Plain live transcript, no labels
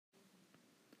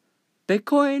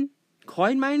Bitcoin?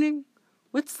 Coin mining?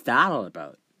 What's that all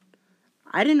about?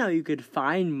 I didn't know you could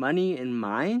find money in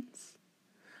mines.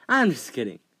 I'm just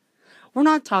kidding. We're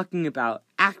not talking about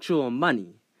actual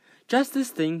money. Just this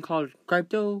thing called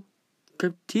cryptocurrency?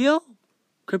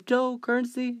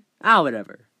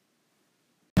 Whatever.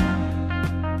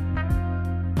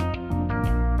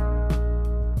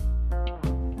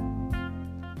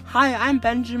 Hi, I'm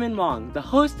Benjamin Wong, the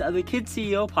host of the Kid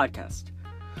CEO podcast.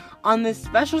 On this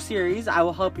special series, I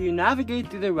will help you navigate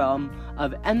through the realm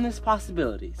of endless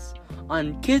possibilities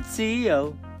on Kid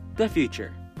CEO, the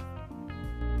future.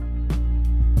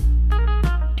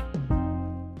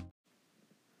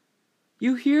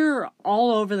 You hear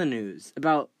all over the news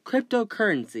about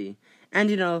cryptocurrency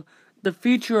and, the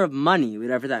future of money,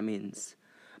 whatever that means.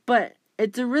 But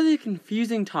it's a really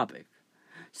confusing topic.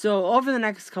 So over the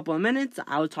next couple of minutes,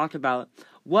 I'll talk about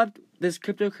what this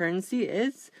cryptocurrency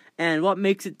is and what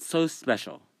makes it so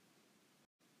special.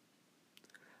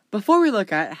 Before we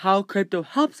look at how crypto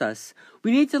helps us,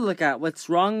 we need to look at what's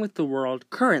wrong with the world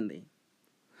currently.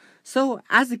 So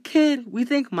as a kid, we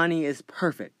think money is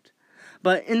perfect.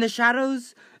 But in the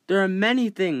shadows, there are many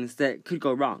things that could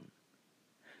go wrong.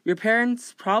 Your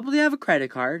parents probably have a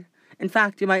credit card. In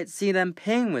fact, you might see them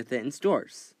paying with it in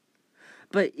stores.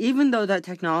 But even though that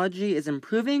technology is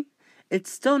improving, it's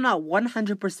still not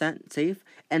 100% safe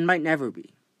and might never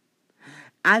be.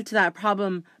 Add to that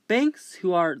problem, banks,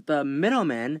 who are the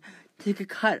middleman, take a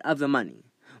cut of the money,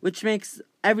 which makes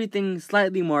everything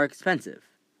slightly more expensive.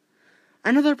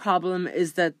 Another problem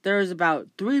is that there's about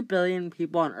 3 billion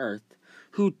people on Earth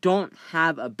who don't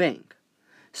have a bank.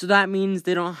 So that means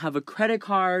they don't have a credit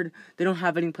card, they don't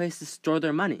have any place to store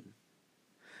their money.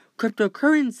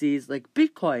 Cryptocurrencies like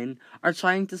Bitcoin are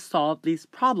trying to solve these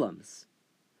problems.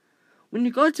 When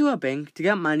you go to a bank to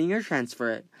get money or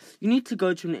transfer it, you need to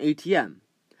go to an ATM.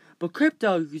 But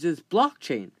crypto uses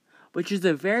blockchain, which is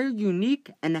a very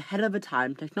unique and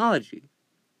ahead-of-a-time technology.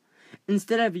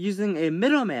 Instead of using a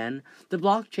middleman, the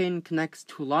blockchain connects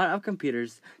to a lot of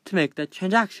computers to make that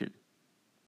transaction.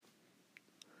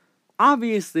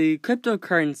 Obviously,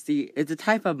 cryptocurrency is a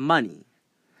type of money.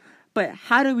 But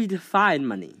how do we define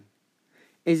money?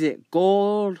 Is it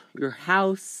gold, your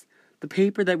house, the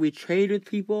paper that we trade with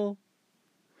people?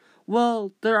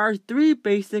 Well, there are 3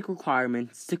 basic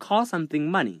requirements to call something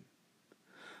money.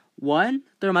 1,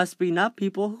 there must be enough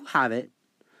people who have it.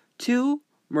 2,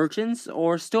 merchants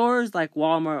or stores like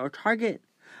Walmart or Target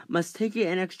must take it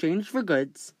in exchange for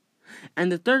goods.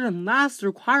 And the third and last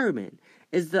requirement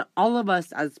is that all of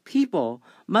us as people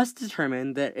must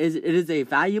determine that it is a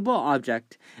valuable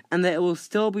object and that it will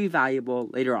still be valuable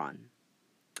later on.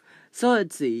 So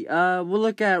let's see, we'll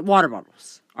look at water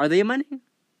bottles. Are they money?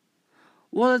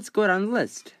 Well, let's go down the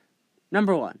list.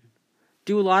 Number 1,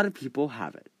 do a lot of people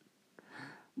have it?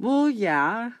 Well,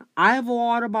 yeah, I have a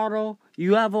water bottle,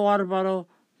 you have a water bottle,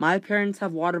 my parents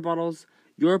have water bottles,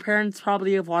 your parents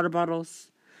probably have water bottles.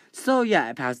 So yeah,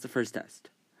 it passed the first test.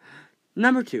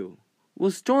 Number 2,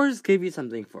 will stores give you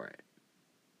something for it?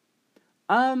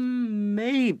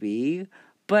 Maybe,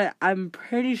 but I'm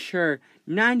pretty sure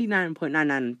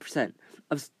 99.99%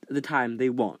 of the time they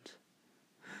won't.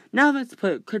 Now let's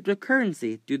put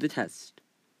cryptocurrency through the test.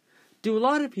 Do a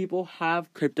lot of people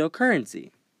have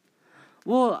cryptocurrency?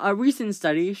 Well, a recent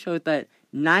study showed that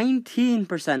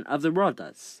 19% of the world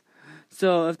does.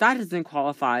 So if that doesn't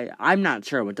qualify, I'm not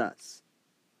sure what does.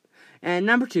 And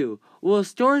number 2, will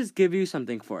stores give you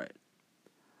something for it?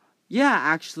 Yeah,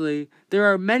 actually, there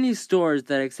are many stores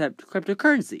that accept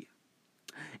cryptocurrency.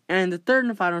 And the third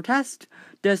and final test,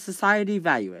 does society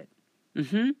value it?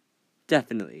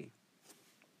 Definitely.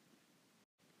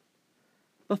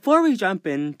 Before we jump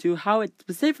into how it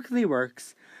specifically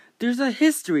works, there's a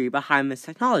history behind this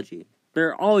technology.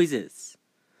 There always is.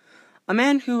 A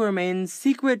man who remains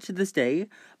secret to this day,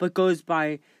 but goes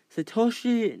by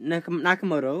Satoshi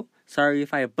Nakamoto, sorry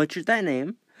if I butchered that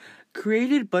name,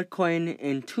 created Bitcoin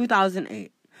in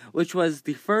 2008, which was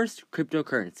the first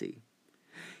cryptocurrency.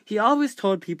 He always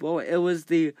told people it was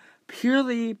the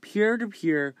purely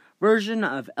peer-to-peer version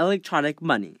of electronic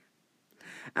money.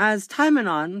 As time went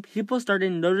on, people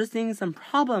started noticing some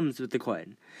problems with the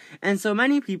coin, and so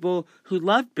many people who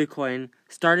loved Bitcoin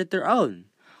started their own,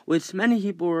 which many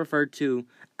people refer to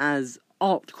as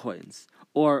altcoins,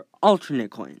 or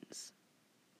alternate coins.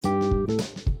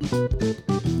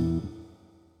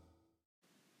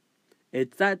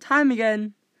 It's that time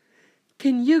again!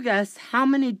 Can you guess how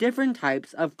many different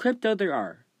types of crypto there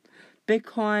are?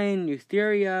 Bitcoin,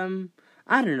 Ethereum,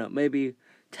 I don't know, maybe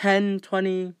 10,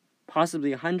 20, possibly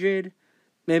 100,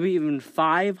 maybe even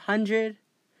 500?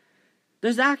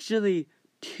 There's actually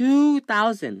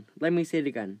 2,000, let me say it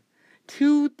again,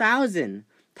 2,000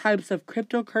 types of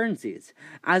cryptocurrencies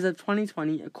as of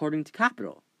 2020 according to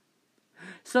Capital.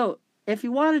 So, if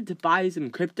you wanted to buy some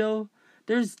crypto,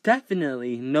 there's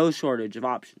definitely no shortage of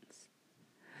options.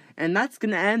 And that's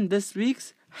going to end this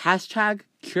week's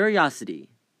 #Curiosity.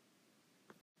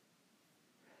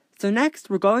 So next,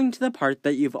 we're going to the part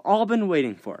that you've all been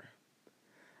waiting for.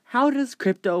 How does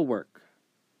crypto work?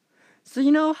 So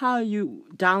you know how you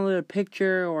download a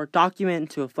picture or document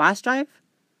into a flash drive?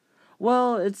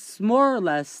 Well, it's more or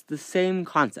less the same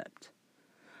concept.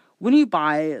 When you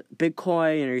buy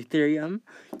Bitcoin or Ethereum,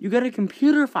 you get a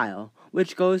computer file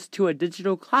which goes to a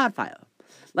digital cloud file,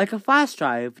 like a flash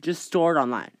drive just stored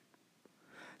online.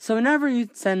 So whenever you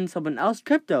send someone else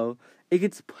crypto, it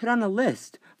gets put on a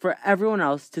list for everyone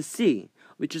else to see,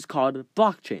 which is called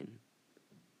blockchain.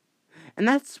 And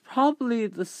that's probably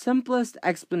the simplest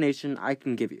explanation I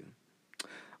can give you.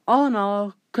 All in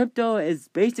all, crypto is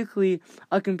basically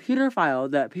a computer file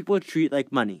that people treat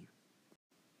like money.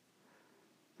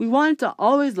 We want to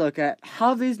always look at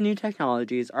how these new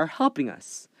technologies are helping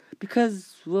us,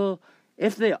 because, well,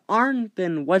 if they aren't,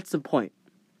 then what's the point?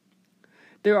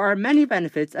 There are many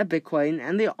benefits of Bitcoin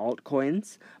and the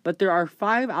altcoins, but there are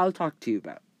 5 I'll talk to you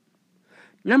about.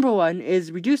 Number 1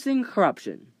 is reducing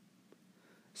corruption.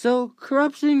 So,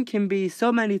 corruption can be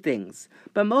so many things,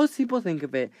 but most people think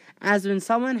of it as when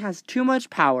someone has too much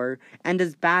power and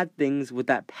does bad things with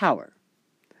that power.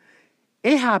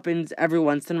 It happens every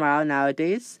once in a while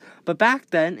nowadays, but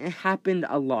back then it happened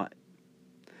a lot.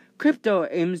 Crypto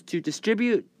aims to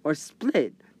distribute or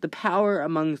split the power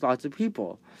amongst lots of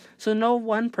people, so no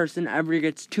one person ever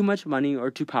gets too much money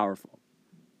or too powerful.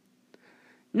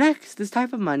 Next, this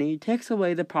type of money takes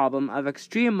away the problem of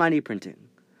extreme money printing.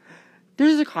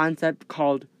 There's a concept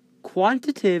called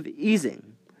quantitative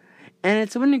easing, and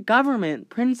it's when a government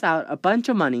prints out a bunch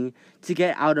of money to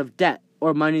get out of debt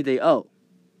or money they owe.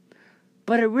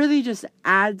 But it really just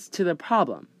adds to the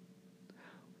problem.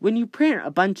 When you print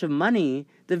a bunch of money,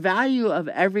 the value of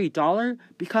every dollar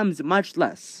becomes much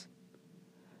less.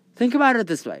 Think about it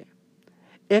this way.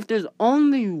 If there's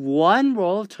only one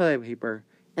roll of toilet paper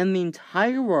in the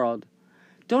entire world,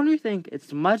 don't you think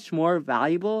it's much more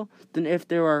valuable than if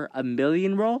there were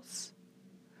 1,000,000 rolls?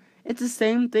 It's the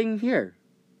same thing here.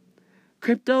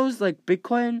 Cryptos like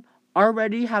Bitcoin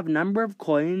already have a number of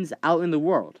coins out in the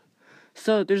world,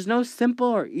 so there's no simple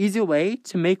or easy way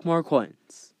to make more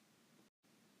coins.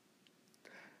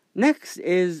 Next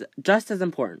is just as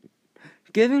important,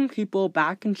 giving people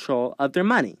back control of their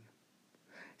money.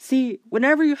 See,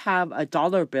 whenever you have a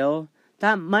dollar bill,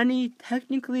 that money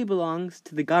technically belongs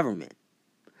to the government.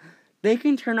 They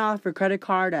can turn off your credit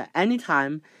card at any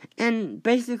time and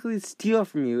basically steal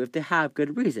from you if they have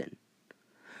good reason.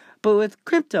 But with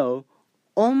crypto,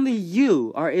 only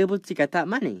you are able to get that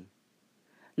money.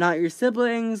 Not your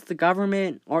siblings, the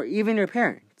government, or even your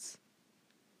parents.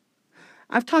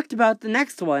 I've talked about the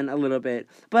next one a little bit,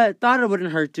 but thought it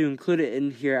wouldn't hurt to include it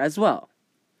in here as well.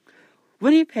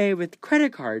 When you pay with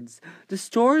credit cards, the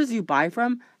stores you buy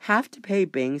from have to pay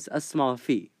banks a small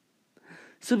fee.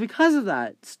 So because of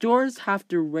that, stores have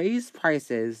to raise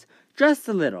prices just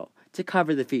a little to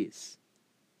cover the fees.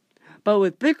 But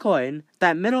with Bitcoin,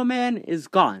 that middleman is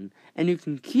gone, and you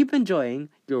can keep enjoying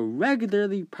your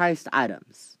regularly priced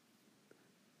items.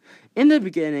 In the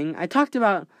beginning, I talked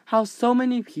about how so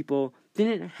many people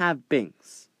didn't have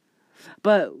banks.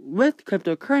 But with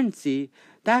cryptocurrency,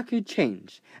 that could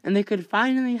change, and they could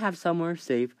finally have somewhere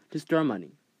safe to store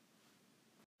money.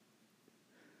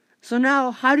 So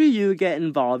now, how do you get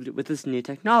involved with this new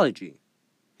technology?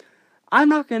 I'm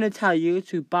not going to tell you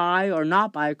to buy or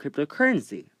not buy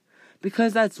cryptocurrency,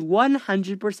 because that's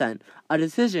 100% a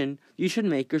decision you should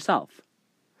make yourself.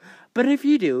 But if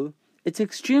you do, it's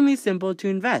extremely simple to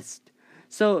invest.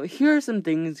 So here are some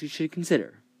things you should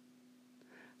consider.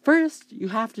 First, you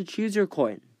have to choose your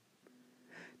coin.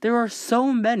 There are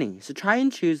so many, so try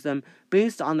and choose them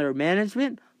based on their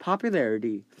management,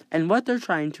 popularity, and what they're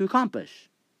trying to accomplish.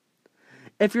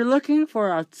 If you're looking for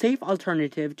a safe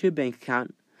alternative to a bank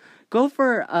account, go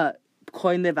for a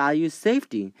coin that values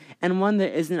safety and one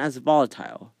that isn't as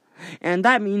volatile. And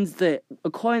that means that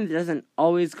a coin that doesn't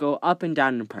always go up and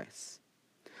down in price.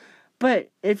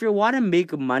 But if you want to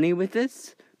make money with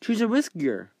this, choose a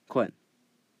riskier coin.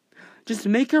 Just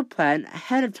make your plan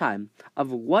ahead of time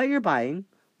of what you're buying,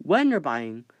 when you're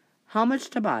buying, how much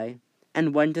to buy,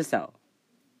 and when to sell.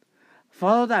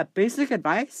 Follow that basic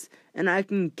advice, and I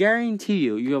can guarantee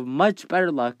you have much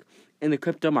better luck in the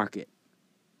crypto market.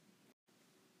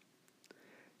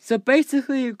 So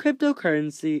basically,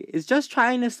 cryptocurrency is just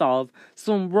trying to solve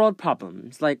some world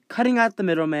problems, like cutting out the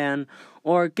middleman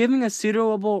or giving a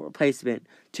suitable replacement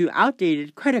to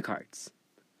outdated credit cards.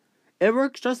 It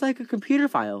works just like a computer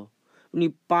file. When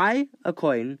you buy a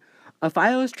coin, a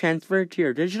file is transferred to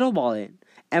your digital wallet,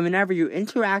 and whenever you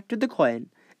interact with the coin,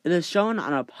 it is shown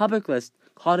on a public list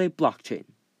called a blockchain.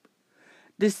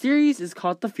 This series is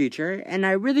called The Future, and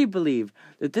I really believe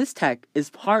that this tech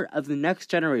is part of the next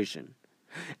generation.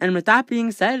 And with that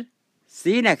being said,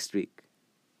 see you next week.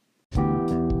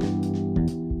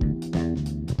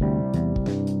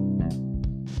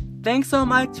 Thanks so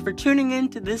much for tuning in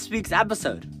to this week's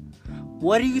episode.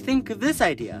 What do you think of this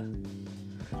idea?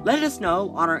 Let us know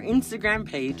on our Instagram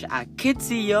page at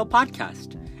KidCEO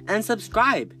Podcast and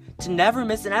subscribe to never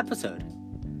miss an episode.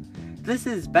 This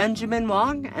is Benjamin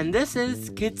Wong, and this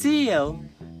is KidCEO,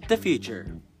 The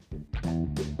Future.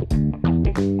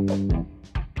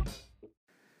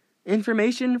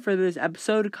 Information for this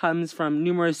episode comes from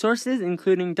numerous sources,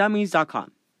 including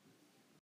dummies.com.